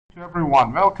To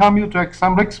everyone, welcome you to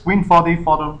Exambric's Win4D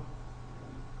Forum,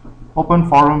 Open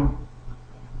Forum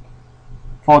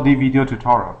 4D video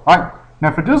tutorial. Right,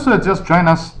 now for those who have just joined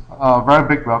us, a very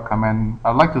big welcome, and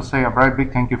I'd like to say a very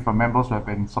big thank you for members who have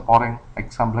been supporting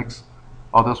Exambric's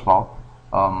all this while.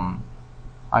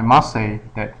 I must say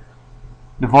that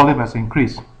the volume has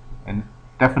increased, and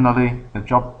definitely the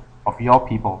job of your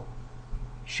people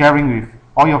sharing with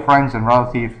all your friends and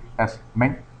relatives has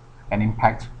made an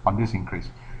impact on this increase.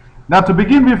 Now, to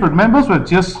begin with, members who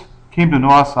just came to know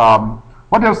us,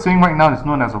 what you're seeing right now is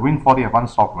known as a Win4D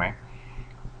Advance software.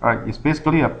 Right, it's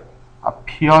basically a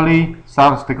purely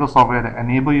statistical software that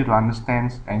enables you to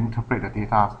understand and interpret the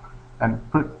data, and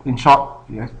in short,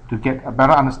 yes, to get a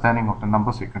better understanding of the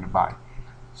numbers you're going to buy.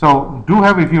 So, do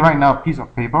have with you right now a piece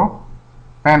of paper,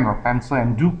 pen or pencil,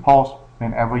 and do pause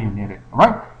whenever you need it. All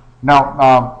right.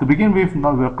 Now, to begin with,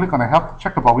 we'll click on the help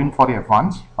check about Win4D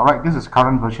Advance. All right, this is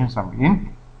current versions I'm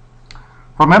in.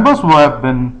 For members who have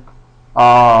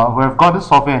got this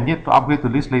software and yet to upgrade to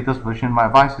this latest version, my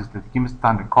advice is that give me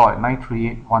time to call at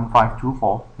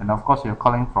 938-1524, and of course, if you're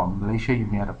calling from Malaysia, you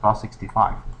may have a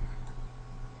 +65.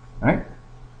 Alright,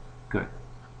 good.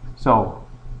 So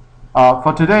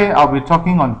for today, I'll be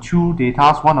talking on two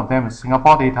data. One of them is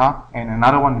Singapore data, and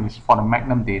another one is for the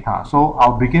Magnum data. So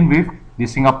I'll begin with the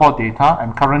Singapore data,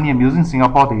 and currently I'm using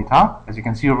Singapore data, as you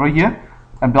can see over here,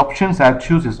 and the options I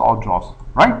choose is all draws.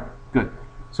 Right, good.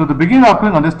 So to begin, I'll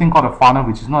click on this thing called a funnel,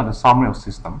 which is not a summary of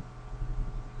system.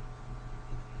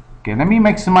 Okay, let me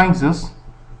maximize this.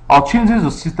 I'll change this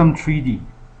to system 3D.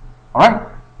 Alright,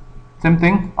 same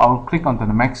thing, I'll click onto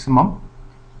the maximum.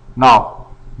 Now,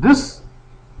 this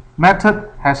method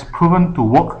has proven to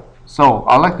work, so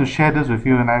I'd like to share this with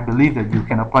you, and I believe that you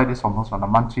can apply this almost on a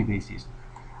monthly basis.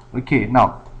 Okay,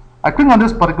 now, I click on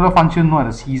this particular function known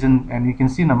as season, and you can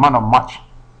see in the month of March,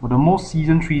 with the most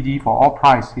season 3D for all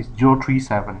price is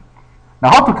 037. Now,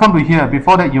 how to come to here?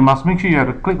 Before that, you must make sure you have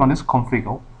to click on this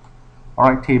configure,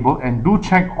 alright, table, and do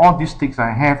check all these ticks I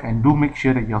have, and do make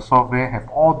sure that your software have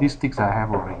all these ticks I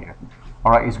have over here.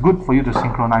 Alright, it's good for you to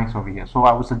synchronize over here. So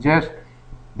I would suggest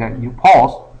that you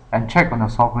pause and check on the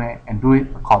software and do it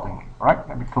accordingly. Alright,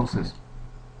 let me close this.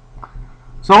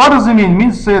 So what does it mean? It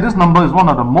means say this number is one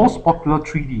of the most popular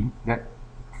 3D that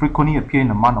frequently appear in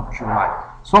the month of July.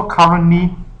 So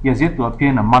currently, it has yet to appear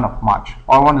in the month of March.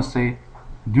 I want to say,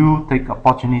 do take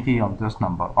opportunity on this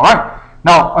number. Alright,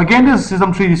 now again, this is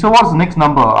system 3D. So what's the next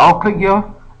number? I'll click here,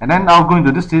 and then I'll go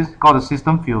into this called the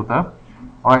system filter.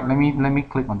 Alright, let me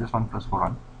click on this one first. Hold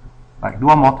on. Right, do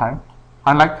one more time.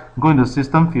 Highlight, go into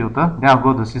system filter, then I'll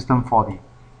go to system 4D.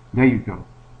 There you go.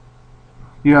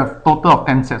 You have total of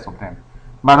 10 sets of them.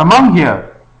 But among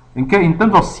here, okay, in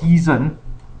terms of season,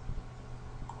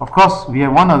 of course, we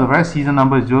have one of the very season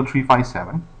numbers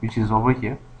 0357, which is over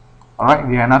here. Alright,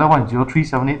 we have another one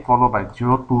 0378 followed by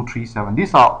 0237.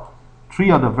 These are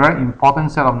three of the very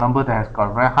important set of numbers that has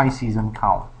got a very high season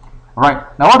count. Alright,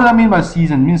 now what does that mean by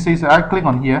season? It means say I click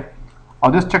on here,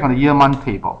 I'll just check on the year month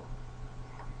table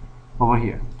over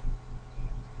here.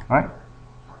 Alright,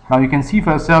 now you can see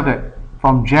for yourself that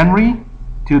from January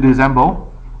to December,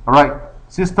 alright,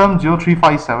 system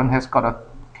 0357 has got a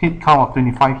hit count of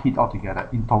 25 hit altogether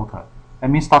in total.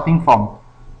 That means starting from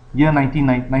year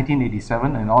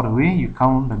 1987 and all the way, you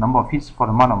count the number of hits for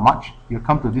the month of March, you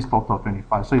come to this total of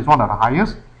 25. So it's one of the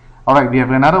highest. Alright, we have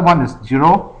another one is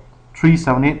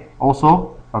 0378,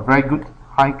 also a very good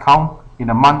high count in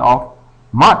the month of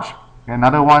March.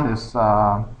 Another one is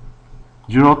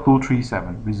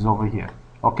 0237, which is over here.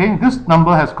 Okay, this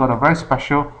number has got a very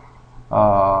special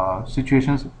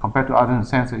situations compared to other in the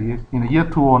sense that in the year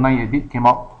 2009 it did came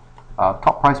out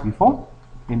top price before.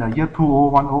 In the year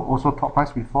 2010 also top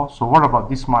price before. So what about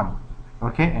this month?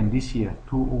 Okay, and this year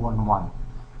 2011.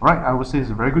 Right, I would say it's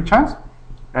a very good chance.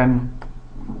 And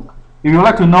if you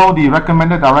like to know the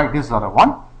recommended direct, this is the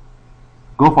one.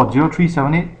 Go for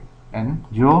 0378 and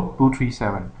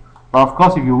 0237. But of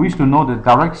course, if you wish to know the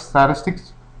direct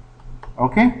statistics,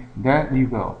 okay, there you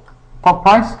go. Top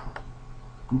price.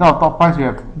 Now, top price we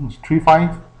have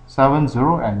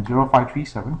 3570 and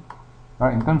 0537.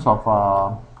 Right, in terms of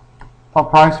top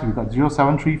price, we got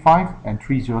 0735 and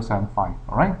 3075.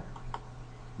 All right.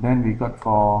 Then we got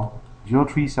for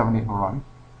 0378. All right.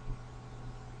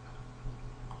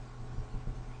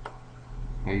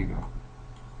 There you go.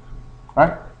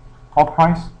 Right. Top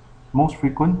price most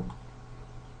frequent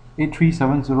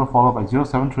 8370 followed by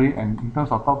 073, and in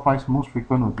terms of top price most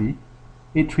frequent would be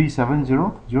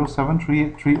 8370,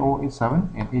 0738,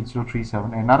 3087, and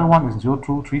 8037. Another one is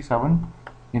 0237.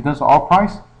 In terms of all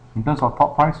price, in terms of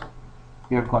top price,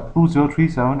 we have got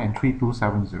 2037 and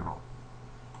 3270.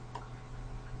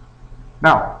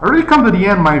 Now, I already come to the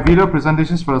end of my video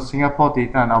presentations for the Singapore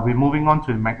data, and I'll be moving on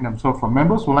to Magnum. So for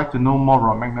members who like to know more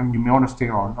about Magnum, you may want to stay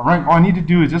on. Alright, all I need to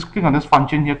do is just click on this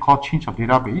function here called change of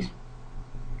database.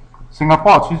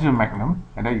 Singapore, I'll choose to Magnum,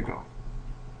 and there you go.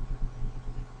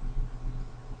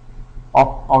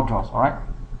 All draws, alright.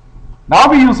 Now I'll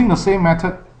be using the same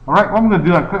method. Alright, what I'm going to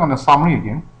do, I click on the summary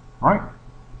again. Alright,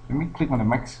 let me click on the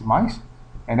maximize,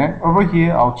 and then over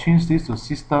here I'll change this to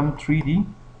system 3D,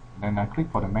 then I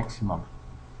click for the maximum.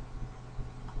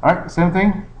 Alright, same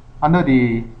thing under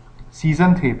the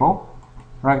season table.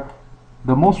 Right,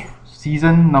 the most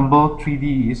season number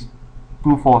 3D is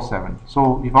 247.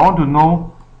 So if I want to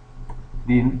know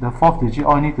the fourth digit,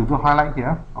 all I need to do highlight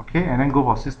here, okay, and then go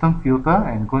for system filter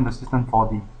and go into system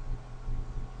 4D.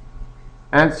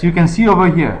 As you can see over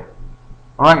here,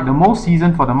 alright, the most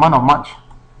season for the month of March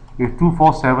with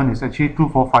 247 is actually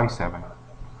 2457.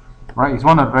 Right, it's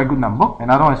one a very good number.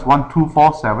 Another one is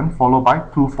 1247 followed by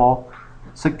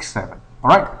 2467.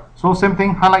 Alright, so same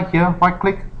thing, highlight here, right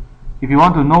click. If you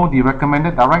want to know the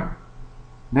recommended direct,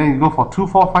 then you go for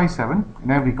 2457, and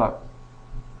then we got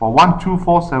for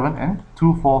 1247 and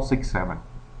 2467.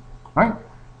 Right,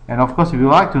 and of course if you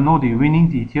like to know the winning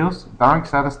details, direct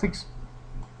statistics,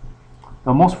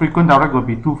 the most frequent direct will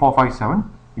be 2457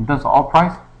 in terms of all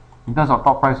price. In terms of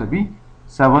top price will be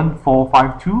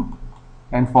 7452,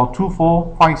 and for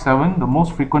 2457 the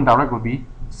most frequent direct will be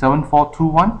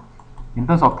 7421. In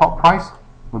terms of top price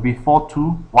will be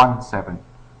 4217,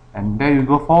 and there you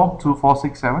go for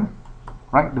 2467.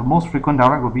 Right, the most frequent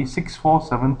direct will be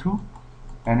 6472,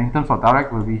 and in terms of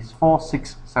direct will be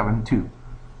 4672.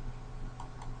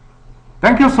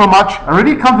 Thank you so much. I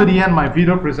already come to the end of my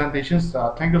video presentations.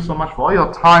 Thank you so much for all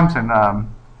your times and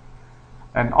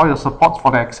all your supports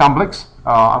for the Examblix.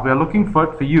 We are looking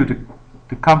forward for you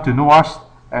to come to know us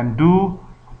and do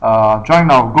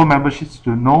join our Go memberships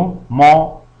to know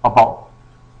more about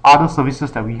other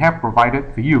services that we have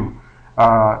provided for you.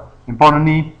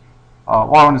 Importantly,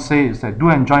 what I want to say is that do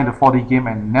enjoy the 4D game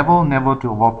and never to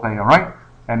overplay, alright?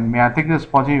 And may I take this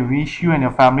opportunity to wish you and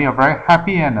your family a very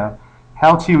happy and a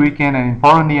healthy weekend, and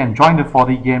importantly enjoy the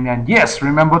 4D game, and yes,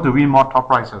 remember to win more top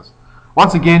prizes.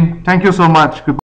 Once again, thank you so much. Goodbye.